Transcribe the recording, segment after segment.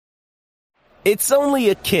It's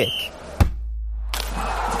only a kick,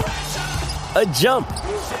 a jump,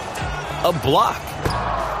 a block.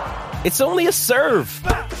 It's only a serve.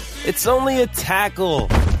 It's only a tackle,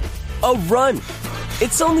 a run.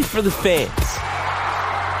 It's only for the fans.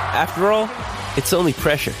 After all, it's only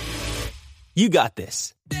pressure. You got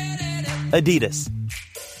this. Adidas.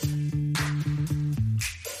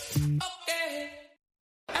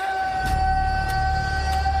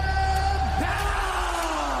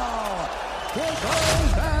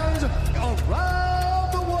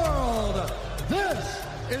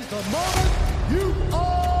 The moment you've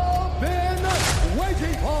all been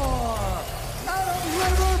waiting for. Out of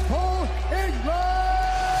Liverpool,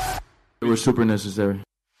 England. They were super necessary.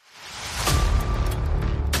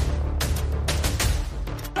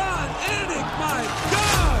 God, Eric, my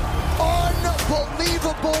God!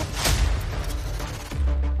 Unbelievable.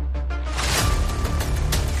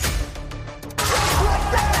 Just like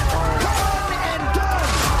that, one and done.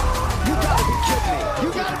 You gotta be kidding me. You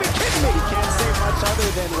gotta be kidding me. You can't say much other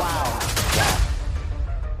than wow.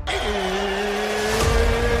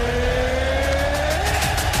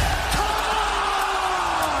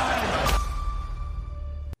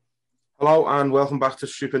 Hello and welcome back to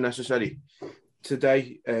Super Necessary.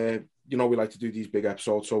 Today, we like to do these big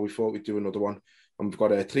episodes, so we thought we'd do another one. And we've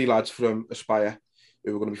got 3 lads from Aspire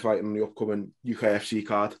who are going to be fighting on the upcoming UKFC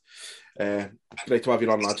card. Great to have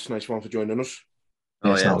you on, lads. Nice one for joining us. Oh,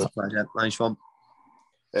 yeah, it's a pleasure. Nice one.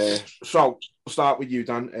 So, we'll start with you,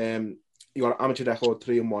 Dan. You got an amateur record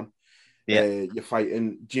 3-1. Yeah. You're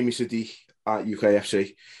fighting Jimmy Sadiq at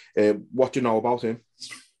UKFC. What do you know about him?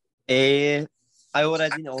 I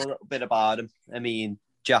already know a little bit about him. I mean,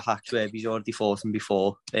 Jack Hacksworthy's already fought him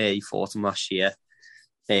before. He fought him last year.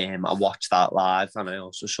 I watched that live, and I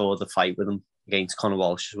also saw the fight with him against Conor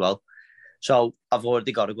Walsh as well. So I've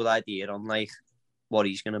already got a good idea on like what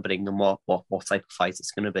he's going to bring and what type of fight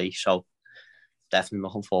it's going to be. So definitely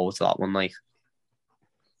looking forward to that one, like.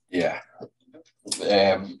 Yeah.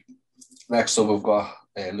 Next up, we've got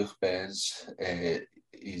Luke Burns.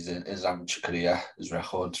 He's in his amateur career. His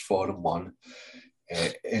record's 4-1.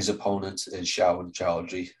 His opponent is Shawan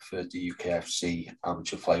Chowdhury for the UKFC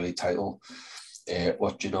amateur flyweight title.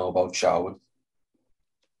 What do you know about Shawan?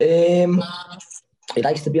 He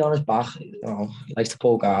likes to be on his back. He likes to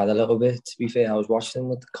pull guard a little bit. To be fair, I was watching him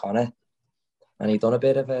with Conor, and he done a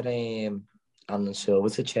bit of a Anderson Silva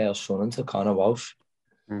to Chael Sonnen to Conor Walsh.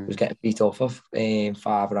 He was getting beat off of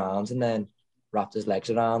 5 rounds and then wrapped his legs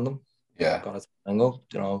around him. Yeah. Got a angle,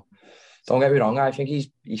 Don't get me wrong, I think he's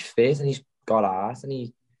fit and he's got heart and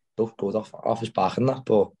he looked good off his back and that,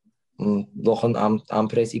 but I'm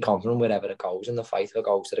pretty confident wherever it goes in the fight, if it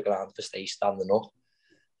goes to the ground, if it stays standing up.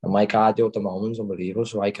 And my cardio at the moment is unbelievable,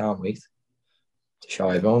 so I can't wait to show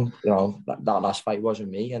everyone, that last fight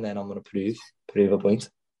wasn't me, and then I'm going to prove a point.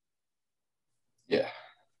 Yeah.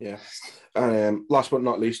 And last but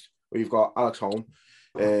not least, we've got Alex Holm,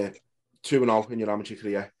 2-0 in your amateur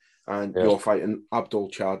career, and you're fighting Abdul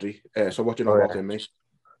Chowdhury. So what do you know about him, mate?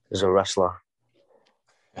 He's a wrestler.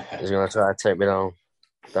 He's going to try to take me down,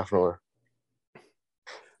 definitely.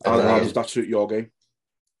 How does that suit your game?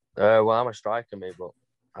 Well, I'm a striker, mate, but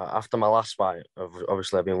after my last fight,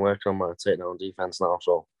 I've been working on my takedown defence now,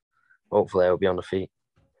 so hopefully I'll be on the feet.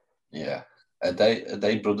 Yeah. Are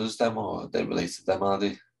they brothers, them, or are they related, them, are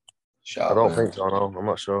they? I don't think so, no. I'm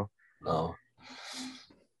not sure. No.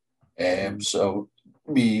 So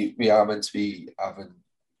we are meant to be having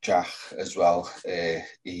Jack as well.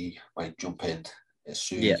 He might jump in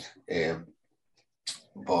soon. Yeah.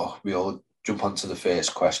 But we'll jump on to the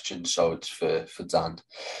first question. So it's for Dan.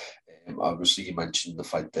 Obviously, you mentioned the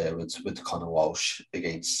fight there with Conor Walsh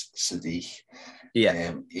against Sadiq.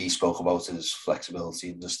 Yeah. He spoke about his flexibility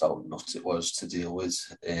and just how nuts it was to deal with.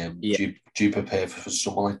 Do you prepare for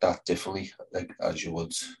someone like that differently, like as you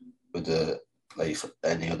would with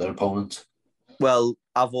any other opponent? Well,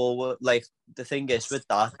 I've always the thing is with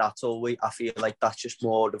that's always, I feel like that's just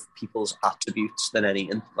more of people's attributes than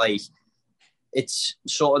anything. Like, it's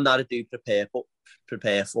something that I do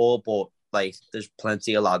prepare for, but like there's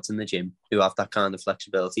plenty of lads in the gym who have that kind of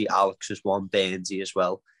flexibility. Alex is one, Burnsy as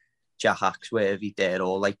well, Jack Hacksworthy, they're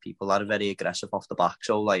all like people that are very aggressive off the back.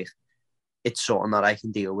 So like it's something that I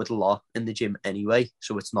can deal with a lot in the gym anyway.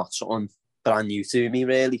 So it's not something brand new to me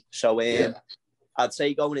really. So I'd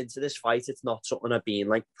say going into this fight, it's not something I've been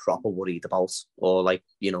like proper worried about or like,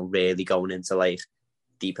 really going into like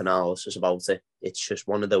deep analysis about it. It's just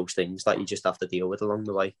one of those things that you just have to deal with along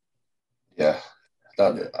the way. Yeah,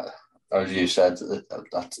 that as you said,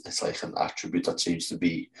 that it's like an attribute that seems to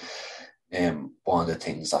be one of the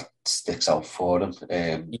things that sticks out for them.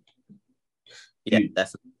 Yeah,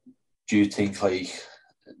 definitely. do you think like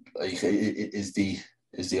is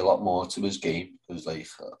there a lot more to his game? Because like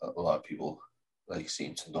a lot of people like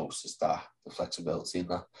seem to notice that the flexibility in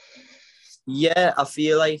that. Yeah, I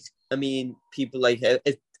feel like, I mean, people like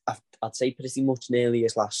I'd say pretty much nearly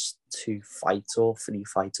his last 2 fights or 3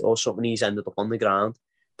 fights or something, he's ended up on the ground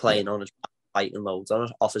playing on his back, fighting loads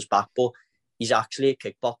off his back, but he's actually a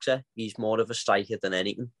kickboxer. He's more of a striker than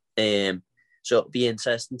anything. So it'll be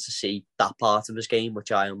interesting to see that part of his game,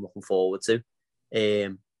 which I am looking forward to.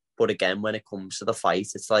 But again, when it comes to the fight,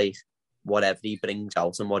 it's like whatever he brings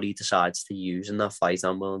out and what he decides to use in that fight,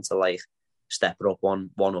 I'm willing to like step it up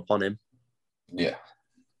one up on him. Yeah.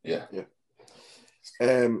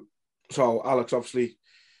 So Alex, obviously,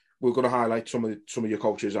 we're going to highlight some of your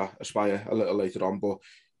coaches at Aspire a little later on, but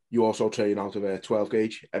you also train out of a 12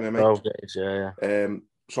 gauge MMA. 12 gauge, yeah.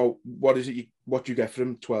 So what do you get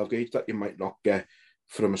from 12 gauge that you might not get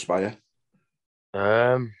from Aspire?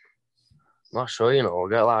 Not sure, you know. I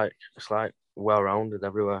get like it's like well rounded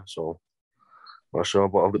everywhere, so not sure.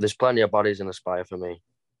 But there's plenty of bodies in Aspire for me.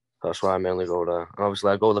 That's why I mainly go there. And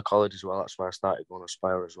obviously, I go to college as well. That's why I started going to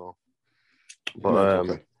Aspire as well.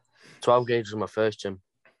 But 12 gauge was my first gym.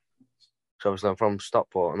 So obviously, I'm from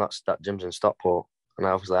Stockport, and that gym's in Stockport. And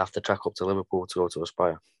obviously, I have to track up to Liverpool to go to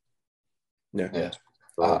Aspire. Yeah.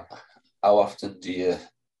 So, how often do you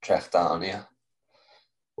trek down here?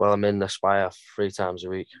 Well, I'm in Aspire 3 times a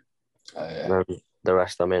week. And then the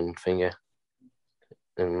rest I'm in Finger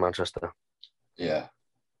in Manchester. Yeah.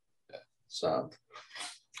 Sound.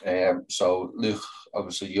 So Luke,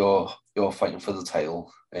 obviously you're fighting for the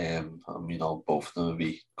title. And you know both of them will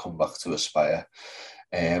be come back to Aspire.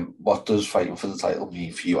 What does fighting for the title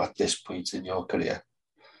mean for you at this point in your career?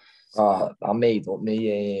 I made up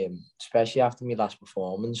me, especially after my last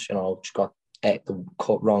performance. You know, just got the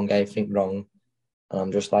cut wrong, everything wrong, and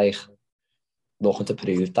I'm just like looking to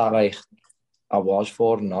prove that. Like I was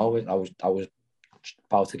 4-0. I was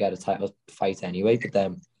about to get a title fight anyway, but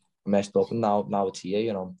then I messed up, and now it's here.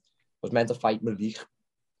 You know, I was meant to fight Malik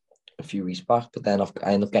a few weeks back, but then I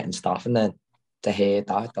ended up getting staff, and then to hear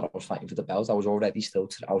that I was fighting for the belt, I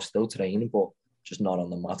was still training, but just not on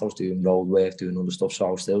the mat. I was doing road work, doing other stuff, so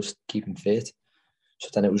I was still keeping fit. So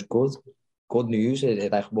then it was good news.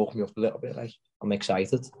 It like woke me up a little bit. Like I'm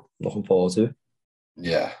excited, looking forward to it.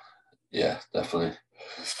 Yeah, definitely.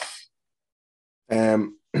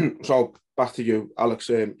 So back to you, Alex.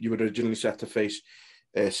 You were originally set to face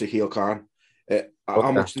Sahil Khan.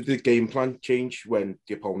 How much did the game plan change when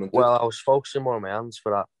the opponent did? Well, I was focusing more on my hands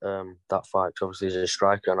for that fight. Obviously, he's a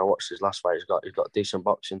striker, and I watched his last fight. He's got decent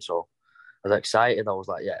boxing, so I was excited. I was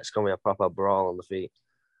like, yeah, it's going to be a proper brawl on the feet.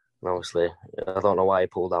 And obviously, I don't know why he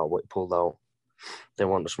pulled out. What he pulled out,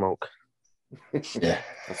 didn't want to smoke. Yeah.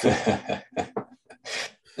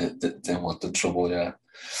 Didn't want the trouble, yeah.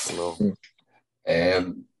 No.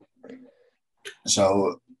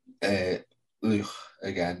 So, Luke,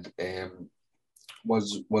 again,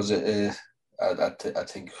 was it I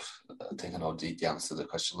think I know the answer to the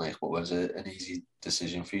question, like, but was it an easy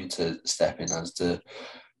decision for you to step in as the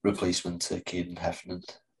replacement to Kieran Heffernan?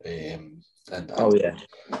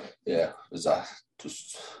 Yeah, was that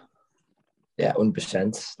just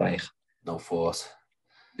 100%. Like no force?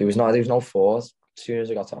 There was no force. As soon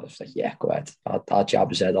as I got told, I was like, yeah, go ahead. I'll jab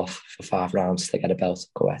his head off for 5 rounds to get a belt.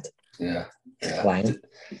 Go ahead. Yeah.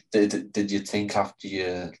 Did you think after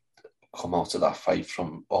you come out of that fight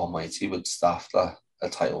from Almighty with staff that a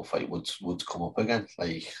title fight would come up again,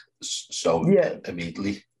 like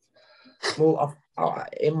immediately? Well,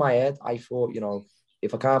 in my head, I thought, you know,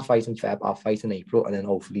 if I can't fight in Feb, I'll fight in April, and then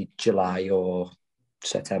hopefully July or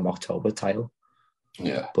September, October title.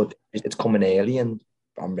 Yeah. But it's coming early, and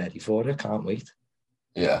I'm ready for it. Can't wait.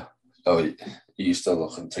 Yeah. So are you still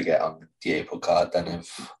looking to get on the April card then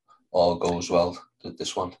if all goes well with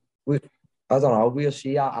this one? I don't know. We'll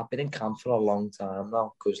see. I've been in camp for a long time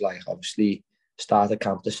now because, like, obviously started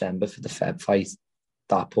camp December for the Feb fight.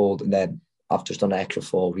 That pulled, and then I've just done an extra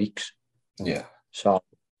 4 weeks. Yeah. So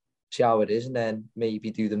see how it is, and then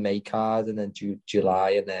maybe do the May card, and then do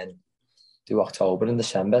July, and then do October and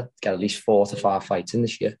December. Get at least 4 to 5 fights in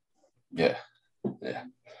this year. Yeah.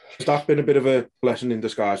 Has that been a bit of a blessing in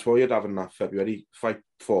disguise for you, having that February fight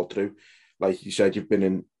fall through? Like you said, you've been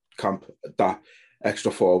in camp that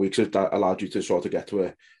extra 4 weeks. Has that allowed you to sort of get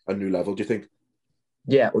to a new level, do you think?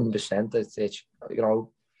 Yeah, 100%. It's you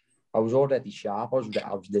know, I was already sharp. I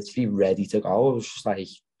was literally ready to go. I was just like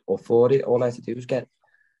up for it. All I had to do was get,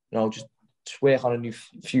 you know, just work on a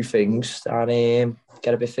few things and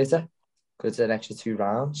get a bit fitter because it's an extra 2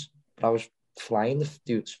 rounds. But I was flying. The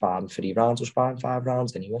dude sparring 3 rounds, was sparring 5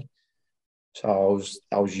 rounds anyway. So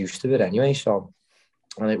I was used to it anyway. So,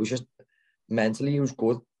 and it was just mentally, it was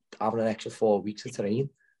good having an extra 4 weeks to train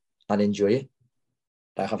and enjoy it.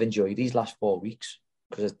 Like, I've enjoyed these last 4 weeks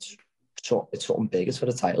because it's something big. It's for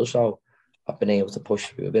the title, so I've been able to push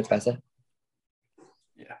through a bit better.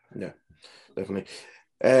 Yeah, definitely.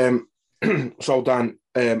 So Dan,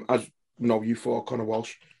 as you know, you fought Conor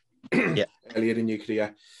Walsh earlier in your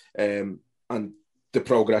career, and the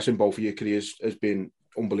progress in both of your careers has been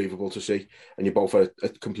unbelievable to see, and you're both at a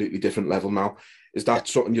completely different level now. Is that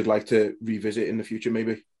something you'd like to revisit in the future,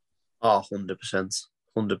 maybe? Oh, 100%.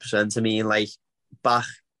 100%. I mean, like, back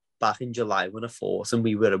in July when I fought, and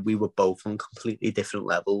we were both on completely different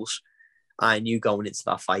levels. I knew going into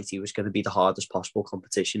that fight he was going to be the hardest possible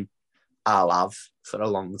competition I'll have for a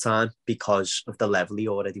long time because of the level he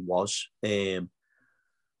already was. I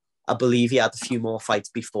believe he had a few more fights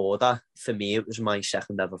before that. For me, it was my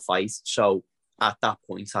second ever fight. So at that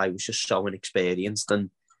point, I was just so inexperienced, and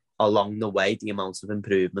along the way, the amount of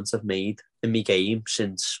improvements I've made in my game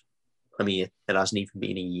since, I mean, it hasn't even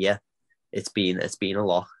been a year. It's been a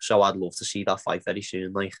lot. So I'd love to see that fight very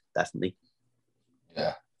soon, like, definitely.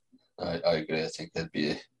 Yeah, I agree. I think there'd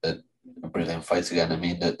be a brilliant fight again. I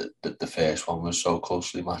mean, the first one was so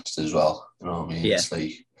closely matched as well. You know what I mean? Yeah. It's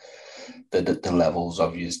like the levels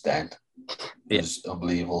of you then was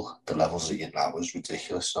unbelievable. The levels that you now was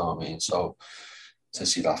ridiculous. You know what I mean? So to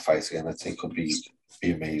see that fight again, I think would be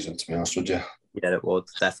amazing, to be honest with you. Yeah, it would.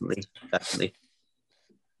 Definitely.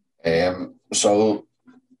 So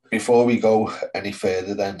before we go any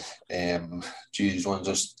further then, do you just want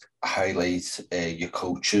to just highlight your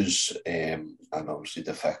coaches and obviously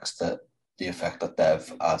the effect that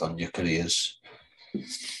they've had on your careers?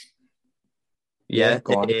 Yeah,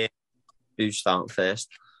 go on. Who's starting first?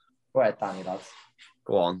 Go ahead, Danny, lads.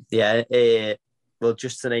 Go on. Yeah, well,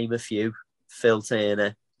 just to name a few, Phil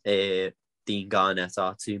Turner, Dean Garnett,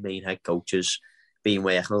 our two main head coaches, been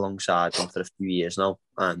working alongside them for a few years now,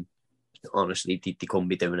 and honestly, they couldn't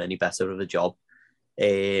be doing any better of a job.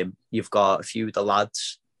 You've got a few of the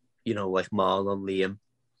lads, you know, like Marlon, Liam,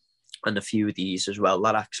 and a few of these as well,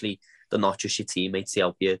 that actually, they're not just your teammates, they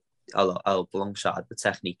help you alongside the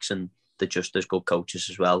techniques, and they're just as good coaches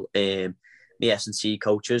as well. My S&C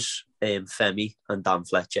coaches, Femi and Dan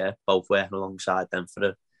Fletcher, both working alongside them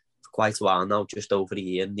for quite a while now, just over a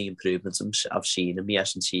year, and the improvements I've seen in my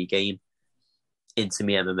S&C game into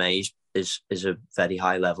my MMA is a very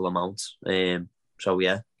high level amount. So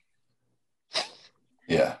yeah.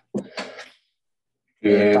 Yeah.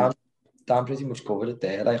 Dan pretty much covered it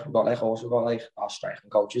there. Like, we've got also got our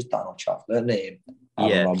striking coaches, Daniel Chocolate and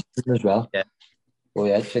Alan Robinson as well. Yeah. Well,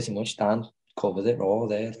 yeah, pretty much Dan covered it all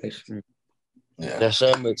there. Like. Yeah,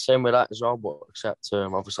 same with that as well, but except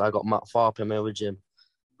obviously I got Matt Thorpe in there with Jim.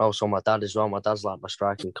 Also my dad as well. My dad's like my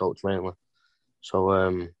striking coach mainly. So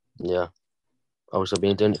yeah. Obviously I've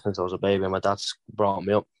been doing it since I was a baby, and my dad's brought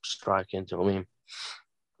me up striking, do you know what I mean?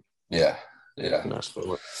 Yeah. And that's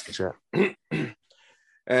it.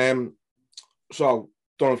 So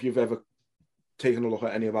don't know if you've ever taken a look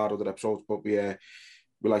at any of our other episodes, but we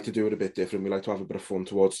like to do it a bit different. We like to have a bit of fun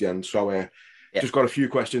towards the end. So just got a few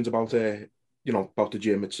questions about about the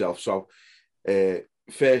gym itself. So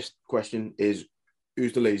first question is,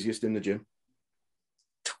 who's the laziest in the gym?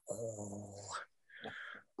 Oh,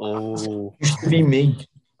 Used to be me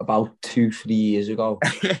about 2-3 years ago.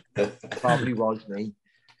 Probably was me,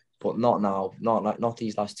 but not now. Not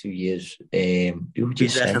these last 2 years. Who would you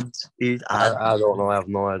say? I don't know. I have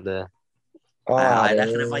no idea. I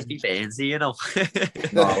reckon it might be Benzie, you know.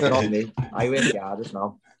 No, not me. I work the hardest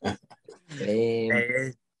now.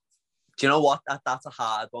 Do you know what? That's a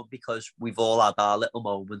hard one, because we've all had our little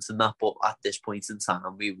moments and that, but at this point in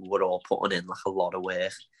time, we were all putting in like a lot of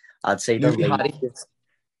work. I'd say Louis Harry.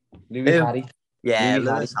 Yeah,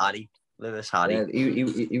 Lewis Harry. Yeah, he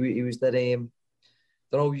was the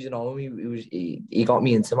don't know, you know, he got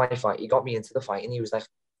me into my fight. He got me into the fight, and he was like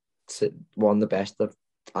one of the best that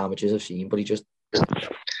amateurs I've seen. But he just he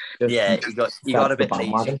got a bit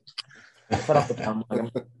lazy. Fell off the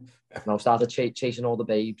bandwagon. Started chasing all the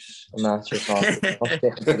babes, and that's just not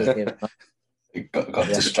sticking to the game. Got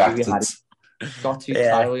distracted. Got too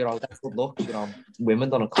tired. You know, that's good luck. You know, women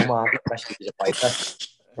don't come out, especially if you're a fighter.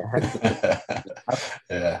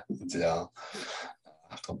 Yeah.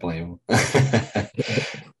 I don't blame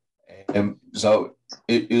him. So,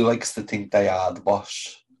 who likes to think they are the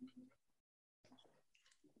boss?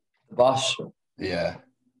 The boss? Yeah.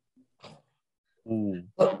 Ooh,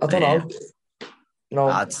 I don't know. No,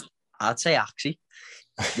 I'd say Axie.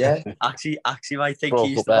 Yeah. Axie might think Broke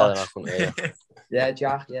he's up the there, boss. Yeah,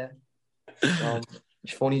 Jack, yeah.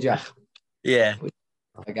 It's funny, Jack. Yeah.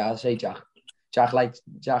 I gotta say, Jack. Jack likes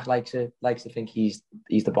to think he's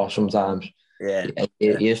the boss sometimes. Yeah.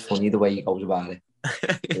 He is funny the way he goes about it.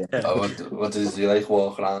 Oh, what does he like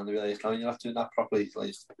walk around and be like, no, you're not doing that properly.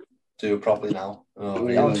 Like, do it properly now. Oh,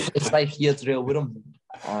 really? It's like you drill with him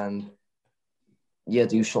and you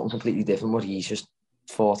do something completely different, but he's just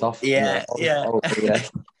fought off. Yeah. We're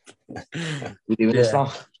doing this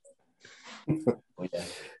now.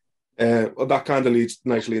 Well, that kind of leads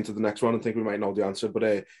nicely into the next one. I think we might know the answer,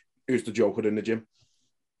 but who's the Joker in the gym?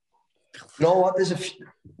 You know what?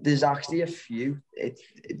 There's actually a few.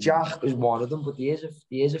 Jack is one of them, but there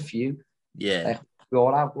is a few. Yeah. Like, we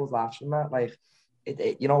all have good laughs from that. Like,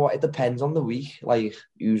 you know what? It depends on the week. Like,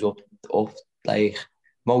 who's up. Like,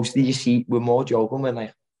 mostly you see we're more joking when,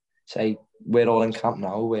 like, say we're all in camp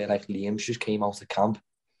now, where like Liam's just came out of camp,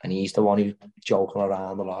 and he's the one who's joking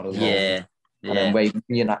around a lot as well. Yeah. And then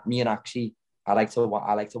me and actually, I like to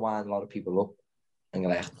wind a lot of people up, and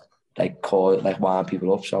wind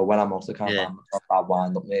people up. So when I'm out of camp, I'm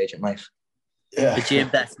wind up agent, like. Yeah. The gym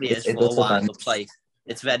definitely is full wind up. Like,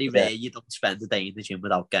 it's very rare you don't spend a day in the gym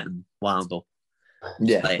without getting wound up.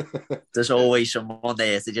 Yeah. Like, there's always someone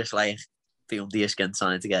there to just like be under your skin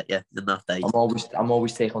trying to get you in that day. I'm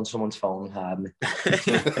always taking someone's phone hard.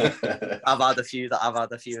 I've had a few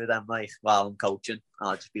of them, like, while I'm coaching.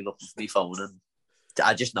 I'll just be looking for my phone and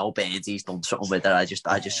I just know Burnsy's done something with it. I just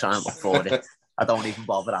try and look for it. I don't even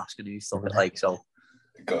bother asking who's done it, like, so.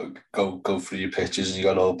 Go through your pictures and you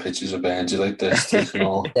got all pictures of Burnsy like this, taking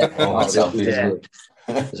all selfies.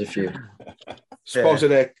 There's a few. Suppose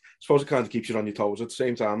it kind of keeps you on your toes at the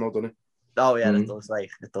same time, though, doesn't it? Oh yeah, it does.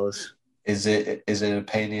 Like, it does. Is it a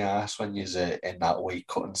pain in the ass when you're in that weight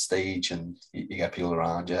cutting stage and you get people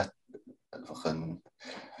around you? Fucking,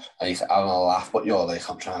 like, I'm gonna laugh, but you're like,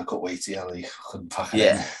 I'm trying to cut weight here, like,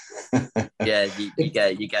 yeah. Yeah, you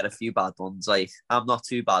get a few bad ones. Like, I'm not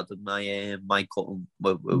too bad with my cutting.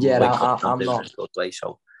 I'm not. Good way,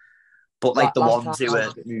 so. But like the ones who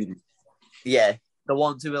are, the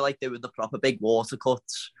ones who are like doing the proper big water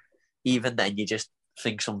cuts, even then you just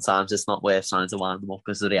think sometimes it's not worth trying to wind them up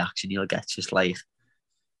because the reaction you'll get just like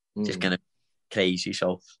just kind of crazy.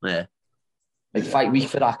 So yeah, like fight week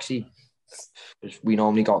for actually, we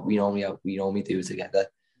normally do it together.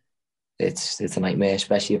 It's a nightmare,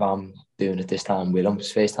 especially if I'm doing it this time with him. It's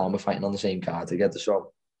the first time we're fighting on the same card together,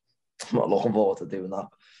 so I'm not looking forward to doing that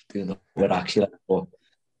with actually, but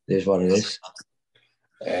it is what it is.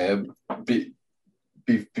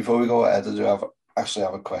 Before we go ahead, I do have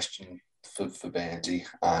a question for Burnsy,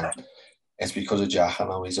 and it's because of Jack. I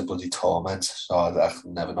know he's a bloody torment, so I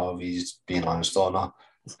never know if he's being honest or not.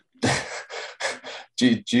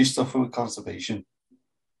 do you suffer with constipation?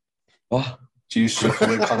 What? Do you suffer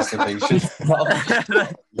with constipation?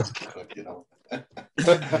 You know.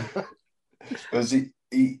 Because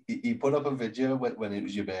he put up a video when it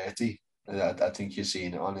was your birthday. I think you've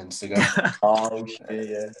seen it on Instagram. Oh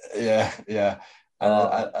shit! Yeah. And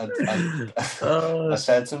I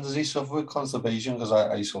said to him, "Does he suffer with constipation?" Because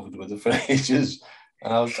I suffered with it for ages,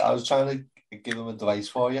 and I was trying to give him advice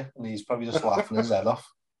for you, and he's probably just laughing his head off.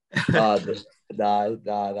 Nah.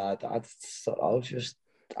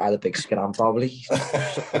 I had a big scram probably.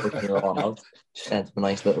 Sent him a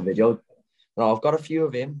nice little video. No, I've got a few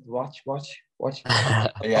of him. Watch.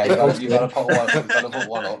 Yeah, you got to put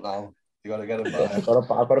one up now. You got to get him back. I've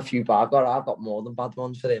got a few bad. I've got more than bad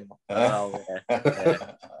ones for him.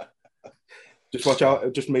 Just watch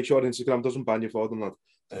out. Just make sure Instagram doesn't ban you for them, lad.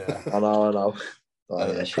 Yeah. I know.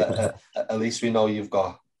 Oh, at least we know you've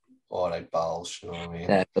got all right balls. You know what I mean?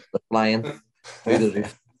 Yeah, the flying through the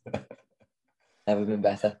roof. Never been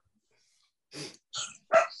better.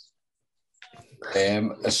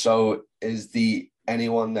 So is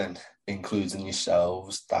anyone then, including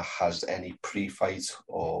yourselves, that has any pre-fight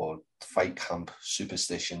or fight camp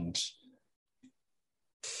superstitions?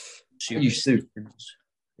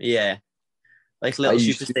 Yeah. Like little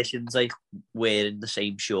superstitions, like wearing the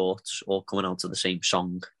same shorts or coming out to the same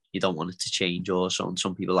song. You don't want it to change or something.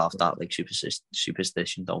 Some people have that, like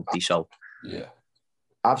superstition, don't they? So yeah.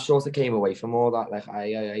 I've sort of came away from all that. Like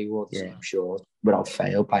I wore the same shorts without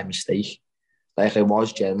fail by mistake. Like it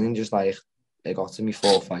was genuine, just like it got to me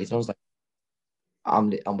 4 fights. I was like,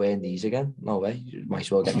 I'm wearing these again. No way. You might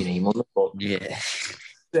as well get my name on it. But yeah,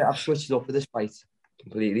 I've switched it up for this fight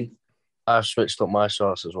completely. I've switched up my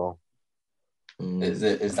shorts as well. Is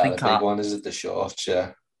that a big one? Is it the shorts?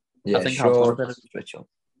 Yeah. I think shorts. Switch up.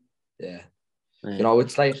 Yeah. You know,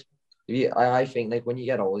 it's like. I think like when you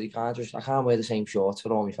get old, I can't wear the same shorts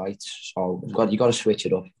for all my fights. So you got to switch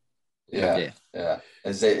it up. Yeah.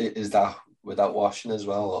 Is that without washing as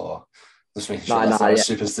well, or Just make Nah, sure that's not a yeah.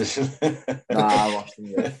 superstition. Nah, I watched them,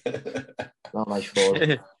 yeah. Not my fault.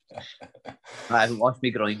 I haven't watched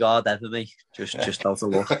me groin guard ever, mate. Just out of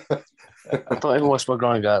luck. I don't even watch my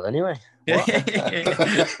ground guard anyway.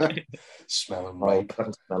 Smelling Oh, right. I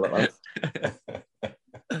can smell it, like.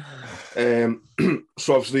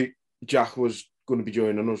 So obviously Jack was going to be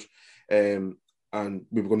joining us, and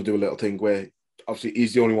we were going to do a little thing where obviously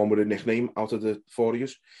he's the only one with a nickname out of the four of you,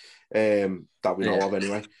 that we know of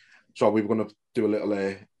anyway. So we were going to do a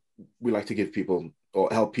little. We like to give people or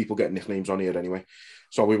help people get nicknames on here anyway.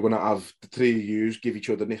 So we were going to have the three of you give each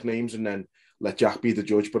other nicknames and then let Jack be the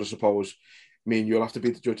judge. But I suppose me and you'll have to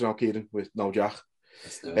be the judge now, Kieran, with no Jack.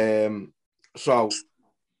 Let's do it. So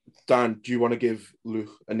Dan, do you want to give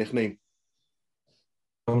Luke a nickname?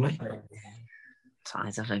 Trying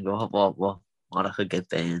to think what I could get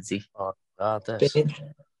Benzie.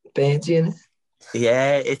 Benji,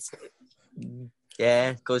 innit?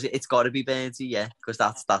 Yeah, because it's got to be Benzie, yeah, because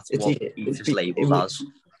that's what he's just labelled as.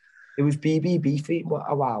 It was BBB for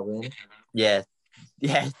a while, wasn't it? Yeah,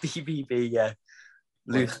 BBB, yeah.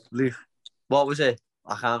 Luke, what was it?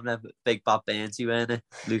 I can't remember. Big Bad Benzie, wasn't it?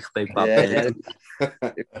 Luke, Big Bad Benzie.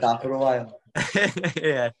 That for a while.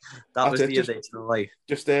 Yeah, that was the original, like.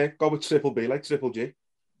 Just go with Triple B, like Triple G.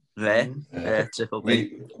 Yeah, Triple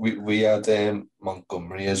B. We had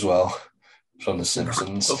Montgomery as well from The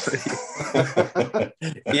Simpsons.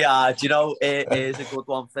 Yeah, do you know, here's a good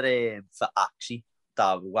one for Axie.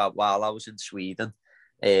 That while I was in Sweden,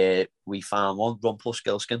 we found one,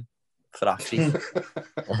 Rumpelstiltskin, for Axie.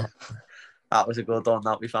 That was a good one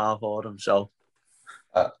that we found for him, so.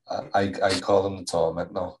 I call him the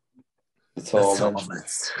Torment now. The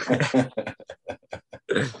Torment.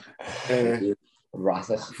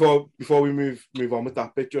 Before we move on with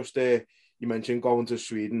that bit, just you mentioned going to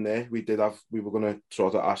Sweden there. We were going to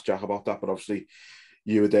sort of ask Jack about that, but obviously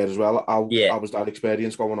you were there as well. How was that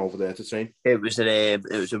experience going over there to train? It was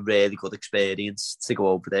a really good experience to go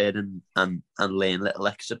over there and learn little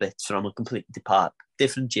extra bits from a completely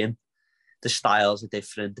different gym. The styles are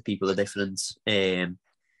different, the people are different.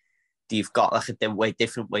 You've got like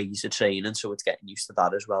different ways of training, so it's getting used to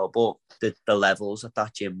that as well. But the levels at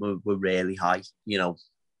that gym were really high. You know,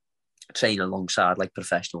 training alongside like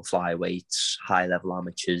professional flyweights, high level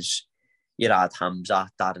amateurs. You had Hamzat,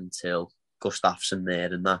 Darren Till, Gustafsson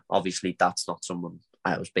there, and that. Obviously, that's not someone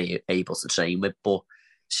I was able to train with, but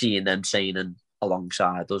seeing them training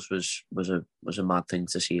alongside us was a mad thing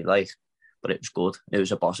to see. Like, but it was good. It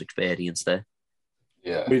was a boss experience there.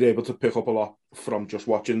 Yeah, were you able to pick up a lot from just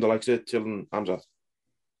watching the likes of Till and Hamzat?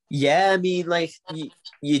 Yeah, I mean, like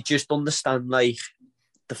you just understand like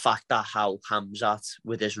the fact that how Hamzat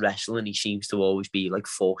with his wrestling, he seems to always be like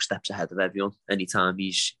 4 steps ahead of everyone. Anytime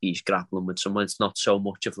he's grappling with someone, it's not so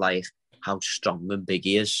much of like how strong and big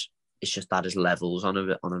he is. It's just that his levels on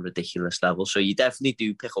a ridiculous level. So you definitely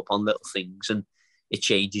do pick up on little things, and it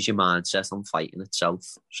changes your mindset on fighting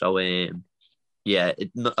itself. So yeah,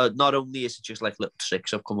 not only is it just like little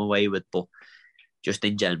tricks I've come away with, but just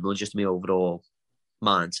in general, just my overall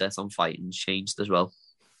mindset on fighting changed as well.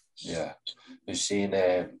 Yeah, we've seen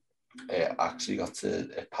actually got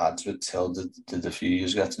to pads with Till. Did a few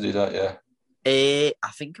years get to do that? Yeah. I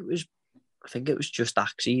think it was just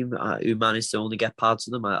Axie who managed to only get pads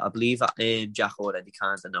with him. I believe Jack already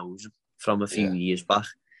kind of knows him from a few years back.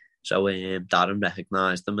 So Darren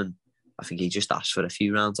recognised him, and I think he just asked for a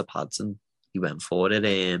few rounds of pads and he went for it.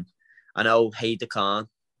 I know Hayder Khan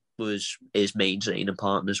was his main training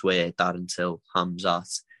partners were Darren Till,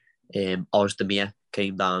 Hamzat, Ozdemir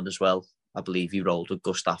came down as well. I believe he rolled with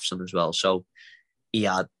Gustafsson as well. So he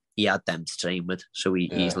had them to train with. So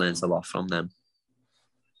he's learned a lot from them.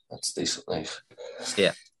 That's decent, nice.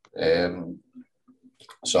 Yeah.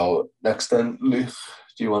 So next then, Luke,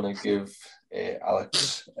 do you want to give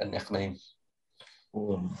Alex a nickname?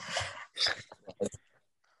 What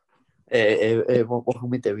can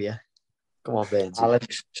we do here? Come on, Benji.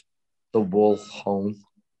 Alex, the Wolf Home.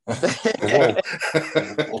 Yeah.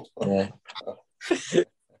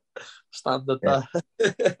 Standard there.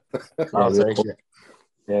 I'll take it.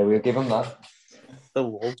 Yeah, we'll give him that. The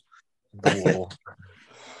Wolf.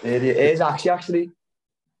 It is actually.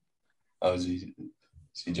 Oh, is he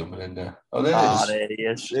jumping in there? Oh, there he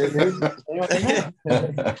is.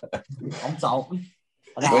 I'm talking.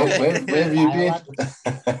 Where have you been?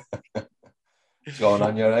 What's going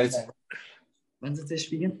on, you alright? When's it this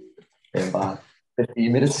weekend?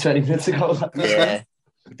 15 minutes, 20 minutes ago. Yeah.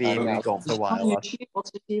 We've gone for a while.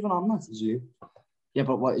 What's it even on that? Is you? Yeah,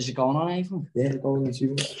 but what is it going on, Nathan? Yeah, going on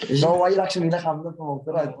you. No, why you actually like having the phone?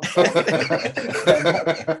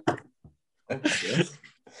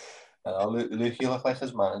 Luke, you look like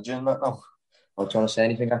his manager in that now. I'm trying to say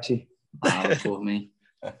anything, actually. Look for me.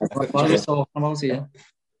 What are you talking about here?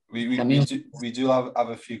 We do have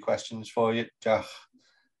a few questions for you, Jack.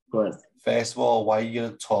 Good. First of all, why are you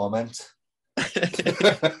in torment?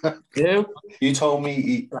 You? You told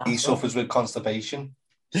me he suffers with constipation.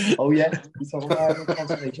 Oh, yeah. He's talking about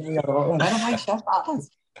conservation. We got a lot. Why don't I chef that?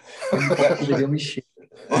 Give me shit.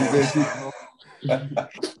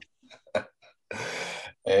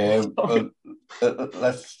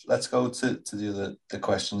 Let's go to the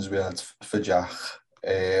questions we had for Jack.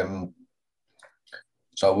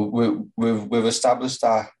 So we've established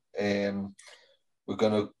that we're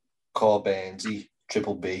going to call Burnsy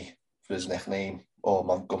Triple B for his nickname, or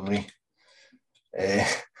Montgomery.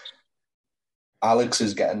 Alex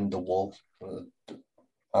is getting the wool.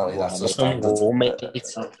 Apparently that's the standard. Wool, mate.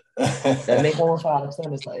 Yeah, make one for Alex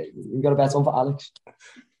then. It's like, you got a better one for Alex.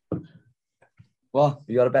 What?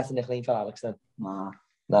 You got a better nickname for Alex then?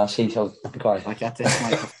 Nah, she shall be quiet. I get this,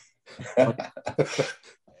 Michael.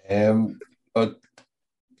 But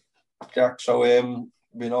Jack, so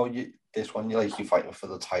we know this one you're fighting for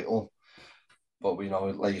the title, but we know,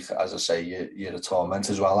 like, as I say, you're a torment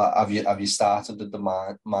as well. Have you started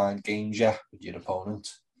the mind games yet with your opponent?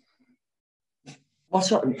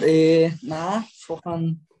 What's up? Nah,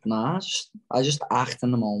 fucking nah. I just act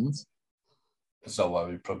in the moment. So I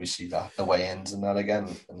would probably see that the weigh-ins and that again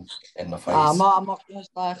in the fight. I'm not gonna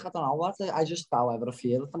like, I don't know what. I just however I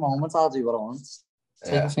feel at the moment. I'll do what I want.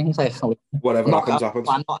 Take things like whatever happens.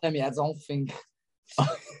 I'm not in my head. I don't think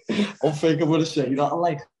I'm gonna say that.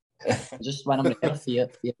 Like, just when I'm there, feel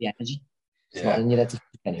the energy. It's not in your head to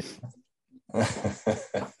think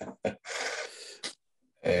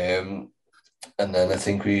anyway. And then I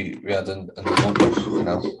think we had another one,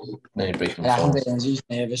 now you're breaking my phone. The energy's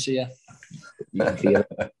nervous here. You can feel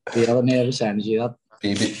the nervous energy. That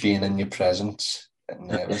being in your presence, getting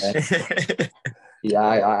nervous.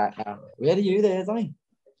 Yeah. Where are you there, Danny?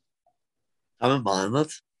 I'm in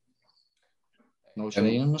Marmot. No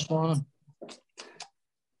training this morning.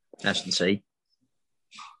 S&C.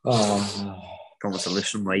 Oh. Going to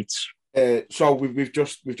listen weights. So we've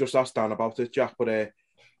just asked Dan about it, Jack, but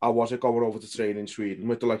how was it going over to train in Sweden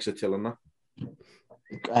with the likes of Till and that?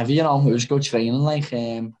 You know, it was good training, like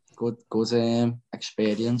good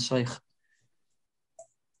experience, like.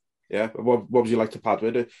 Yeah, what was you like to pad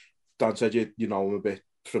with it? Dan said you know him a bit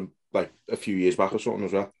from like a few years back or something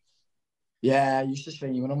as well. Yeah, I used to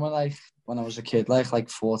train with him when I was a kid, like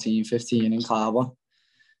 14, 15 in Carver.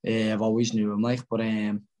 I've always knew him, like, but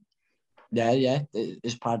yeah,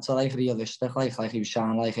 his pads are like realistic, like he was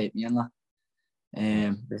trying to like hit me and that.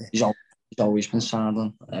 He's always been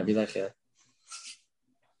sound and be like, yeah,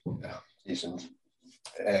 decent.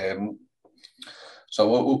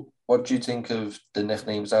 So what do you think of the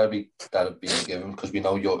nicknames that have been given? Because we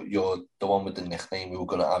know you're the one with the nickname. We were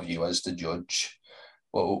going to have you as the judge.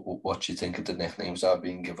 What do you think of the nicknames that have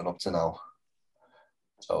been given up to now?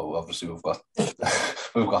 So obviously we've got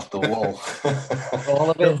the wall.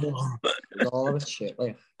 all of it shit,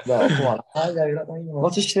 like. Well, come on.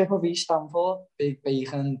 What does Triple B stand for? Big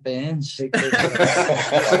Bacon Burns.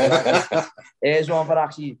 Here's one for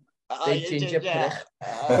actually Big Ginger Prick.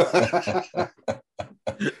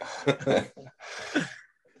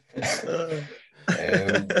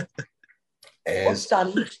 What's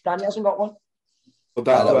Danny? Danny hasn't got one. But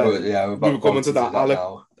we're coming to that.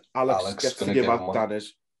 Alex gets to give out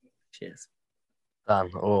Danny's. Cheers.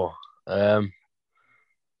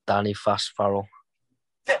 Danny Fast Farrell.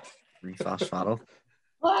 Danny Fast Farrell.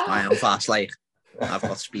 I am fast, like. I've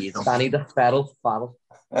got speed on. Danny the Farrell.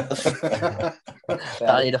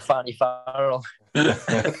 Danny the Fanny Farrell.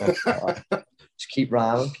 Just keep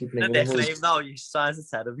rhyming, keep The nickname now, you size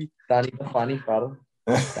the head of me. Danny the Fanny Farrell.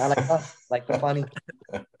 I like that, like the funny.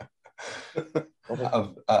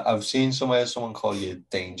 I've seen somewhere someone call you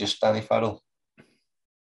Dangerous Danny Farrell.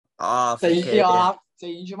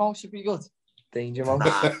 Danger Mouse should be good. Danger Mouse.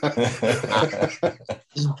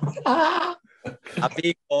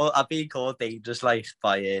 I've been called Dangerous, like,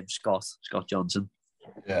 by Scott Johnson.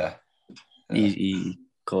 Yeah. He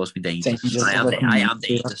calls me Dangerous. I am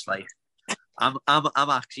dangerous, like. I'm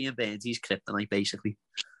actually in Burnsy's kryptonite, basically.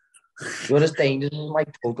 You're as dangerous as my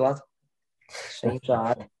pug lad. Same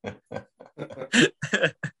side.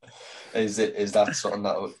 Is that something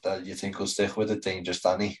that you think will stick with it, Dangerous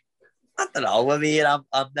Danny? I don't know. I mean,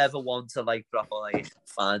 I'm never one to like proper like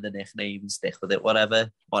find a nickname and stick with it.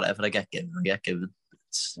 Whatever I get given, I get given.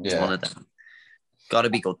 It's one of them. Got to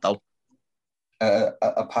be good though.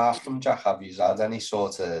 Apart from Jack, have you had any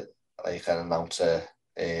sort of like an announcer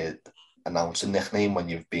nickname when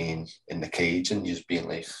you've been in the cage and you've been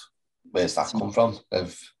like Where's that come from?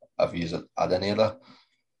 Have you had any of that?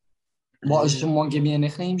 What, is someone give me a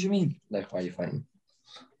nickname, do you mean? Like, why are you fighting?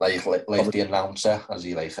 Like the announcer, as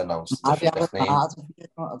he like announced a different nickname.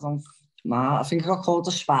 I think I got called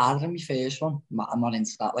the Spider in my first one. I'm not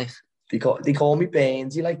into that, like. They call me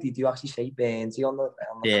Burnsy, like, did you actually say Burnsy on the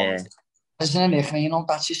Yeah. comment? That's not a nickname,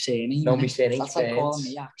 that's your surname. No, my surname's That's like calling Burns.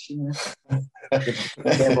 me, actually.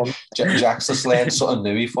 Jack's just learned something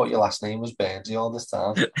new. He thought your last name was Burnsy all this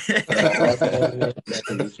time.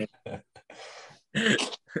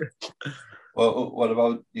 Well, what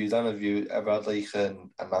about you, Dan? Have you ever had like an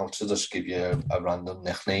announcer just give you a random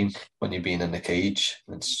nickname when you've been in the cage?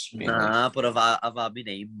 Nah, but I've had my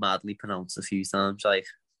name madly pronounced a few times, like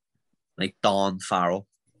Dawn Farrell,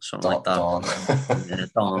 something like that. Dawn. Yeah,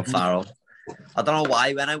 Dawn Farrell. I don't know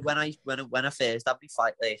why. When I first had my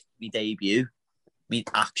fight, like my debut, my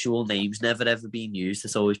actual name's never ever been used.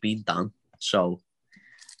 It's always been Dan. So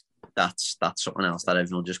that's something else that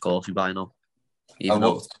everyone just calls me by now. Even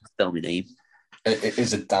though it's still my name.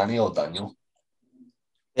 Is it Danny or Daniel?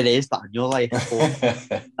 It is Daniel. Like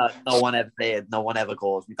no one ever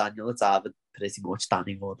calls me Daniel. It's either pretty much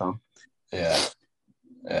Danny or Dan. Yeah.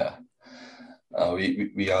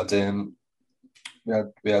 We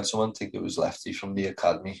had someone, I think it was Lefty from the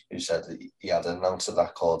academy, who said that he had an announcer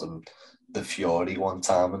that called him the Fury one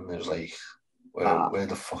time, and it was like, where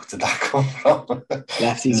the fuck did that come from?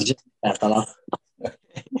 Lefty's just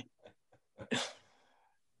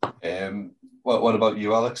What about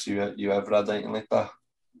you, Alex? You ever had anything like that?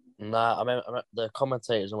 Nah, I mean the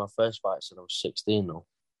commentators on my first fight said I was 16 though.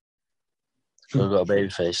 So I've got a baby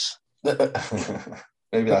face.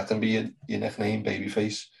 Maybe that can be your nickname,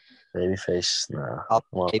 Babyface. Babyface, nah.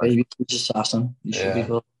 Babyface assassin. You should be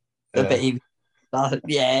called the baby.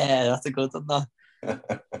 Yeah, that's a good one.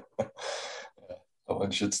 That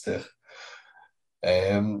one should stick.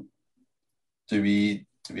 Do we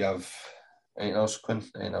have anything else, Quinn?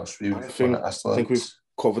 Anything else we want to ask? I think we've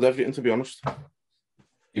covered everything, to be honest.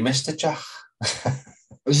 You missed it, Jack.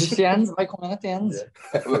 Was this the end? Have I come in at the end?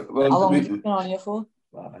 Yeah. How long have you been on here for?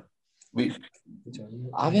 Have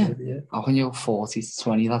you? How can you go 40 to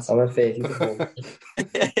 20? That's I went 30 to 40.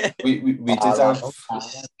 we did have...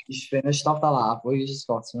 You finished off that lap, but you just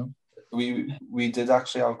got to them. We did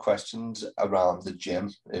actually have questions around the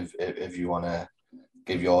gym, if you want to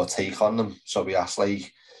give your take on them. So we asked,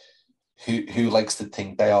 like, who likes to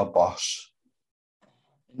think they are boss?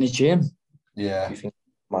 In the gym? Yeah. You think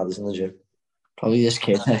Maddie's in the gym? Probably this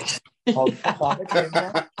kid next. It's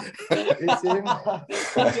him.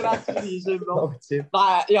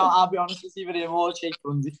 Yeah, I'll be honest, it's even him or Jake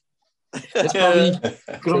Grundy. It's probably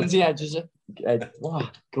Grundy edges it.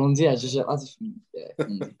 What? Grundy edges it.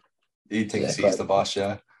 He thinks he's the boss,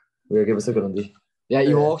 yeah. We'll give us a Grundy. Yeah,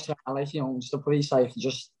 he walks around like, you know, just to put his safe,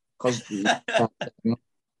 just because...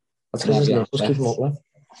 That's because his knuckles keep him up, man.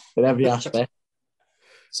 With every aspect.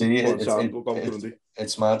 See,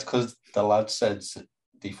 it's mad because the lad said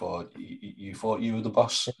they thought you thought you were the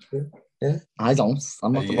boss. Yeah. I don't.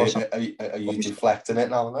 I'm not the boss. Are you deflecting it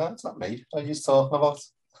now? No, it's not me. What are you talking about?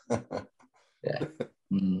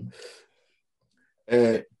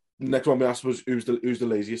 Yeah. Next one we asked was who's the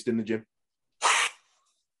laziest in the gym?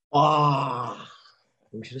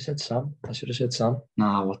 We should have said Sam. I should have said Sam.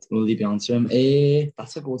 Nah, what will he be answering?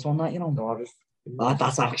 That's a good one, that, you know.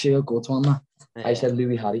 That's actually a good one, that. Yeah. I said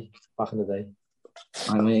Louis Harry back in the day.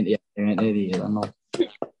 I mean, yeah, I don't know. I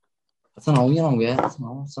don't know, you know, yeah. It's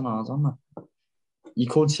an hard one, that. You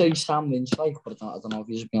could say Sam Lynch, like, but I don't know if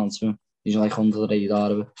you should be answering. He's like under the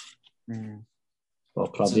radar of it.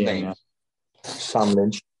 But probably, yeah. Sam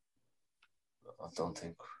Lynch. I don't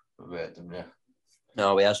think we've heard him, yeah.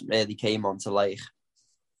 No, he hasn't really came on to like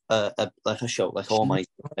a show like All Might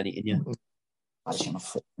anything, yeah. That's gonna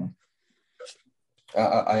fuck me.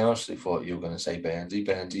 I honestly thought you were going to say Burnsy.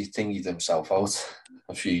 Burnsy thingied himself out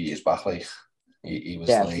a few years back, like he was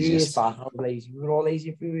the laziest. A few years back, I was lazy. We were all lazy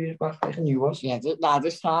a few years back, like, and you was. Yeah,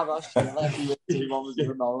 this time last year, like, everyone was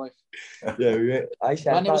even know, like. Yeah, we were. I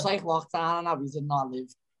said when it was like lockdown and we did not live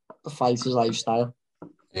the fighter's lifestyle.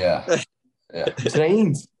 Yeah. We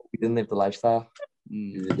trained. We didn't live the lifestyle.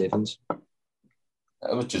 The difference.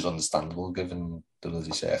 Which is understandable given the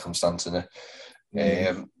bloody circumstance in it.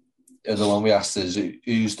 The other one we asked is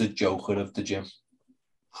who's the joker of the gym?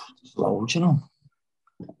 Loads, you know.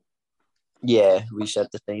 Yeah, we said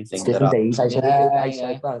the same thing. Different days. I said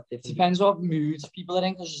that. It depends what moods people are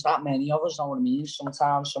in, because there's that many of us, know what I mean?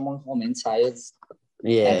 Sometimes someone come in tired.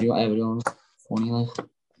 Yeah. Everyone's funny, like.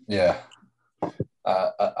 Yeah.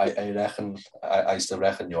 I reckon, I used to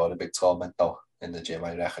reckon you're a big torment though in the gym.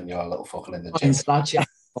 I reckon you're a little fucking in the gym.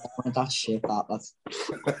 That shit, that's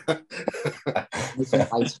making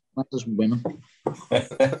fights, not just women.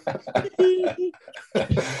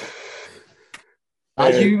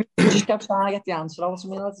 You just kept trying to get the answer out to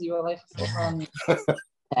me, lads. You were like fucking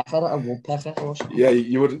pecker, a woodpecker or something. Yeah,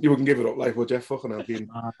 you wouldn't give it up, like, would you? Fucking hell, Keen.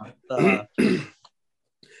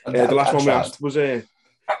 The last one we asked was, have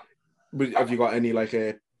you got any, like,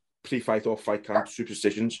 pre-fight or fight camp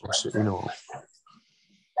superstitions?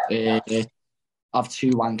 Have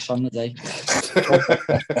 2 wanks on the day.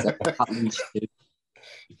 At least 2.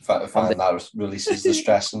 Find that releases the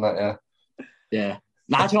stress and that, yeah. Yeah.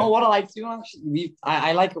 Nah, do you know what I like to do, actually? We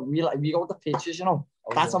go to the pitches, you know.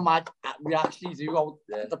 That's a mad... We actually do go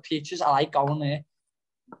to the pitches. I like going there.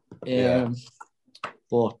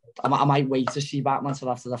 But I might wait to see Batman till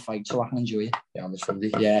after the fight so I can enjoy it. Yeah, on the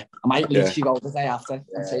Sunday. Yeah. I might literally go the day after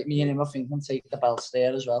and take me and him, I think, and take the belts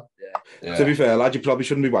there as well. Yeah. To be fair, lad, you probably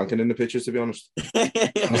shouldn't be wanking in the pitches, to be honest.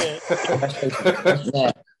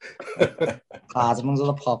 Yeah. Cardamom's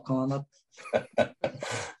the popcorn.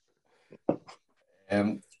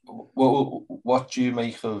 What do you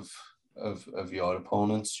make of your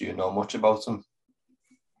opponents? Do you know much about them?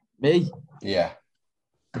 Me? Yeah.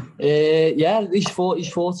 Yeah, he's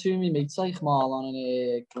fought 2 of my mates, like Marlon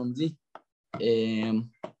and Grundy.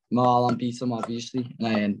 Marlon beat him, obviously,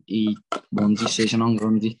 and he won decision on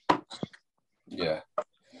Grundy. Yeah.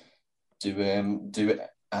 I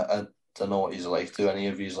don't know what he's like. Do any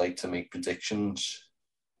of you like to make predictions?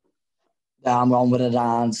 Yeah, I'm going with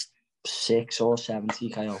around 6 or 70,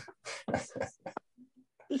 Kyle.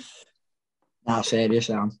 Nah, serious,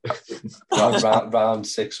 Sam. round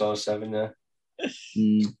 6 or 7, yeah.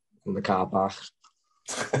 In the car park.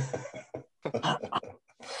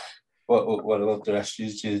 What about the rest of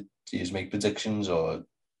you? Do you make predictions or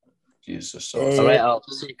do you just sort of... Alright, I'll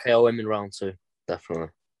see KO him in round 2, definitely.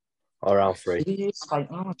 Or round 3. I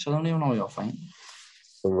don't even know what you're fighting.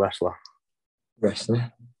 Some wrestler.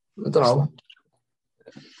 Wrestler? I don't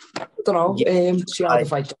know. See how the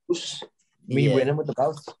fight goes. Me winning with the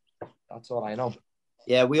belt. That's all I know.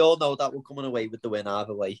 Yeah, we all know that we're coming away with the win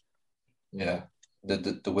either way. Yeah.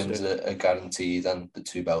 The wins are guaranteed and the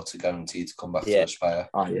 2 belts are guaranteed to come back to Aspire.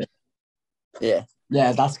 Oh, yeah. Yeah.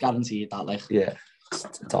 Yeah, that's guaranteed, that, like. Yeah.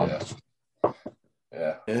 It's on.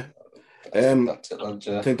 Yeah. That's it, lads.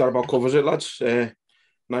 I think that about covers it, lads.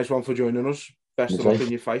 Nice one for joining us. Best of luck in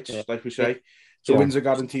your fights, like we say. The wins are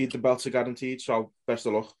guaranteed, the belts are guaranteed, so best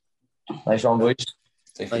of luck. Nice one, boys.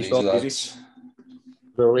 Take it easy, lads.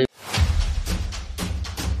 Brilliant.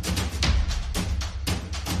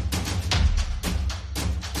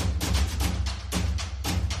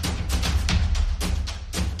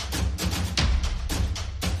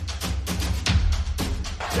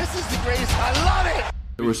 This is the greatest. I love it.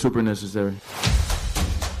 They were super necessary.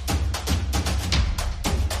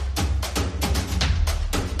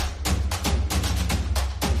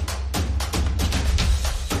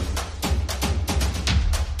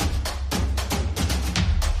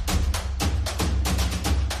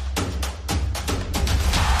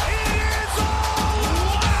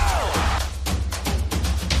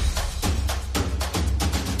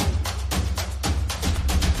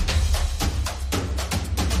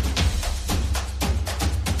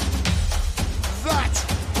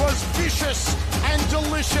 Vicious and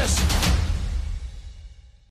delicious.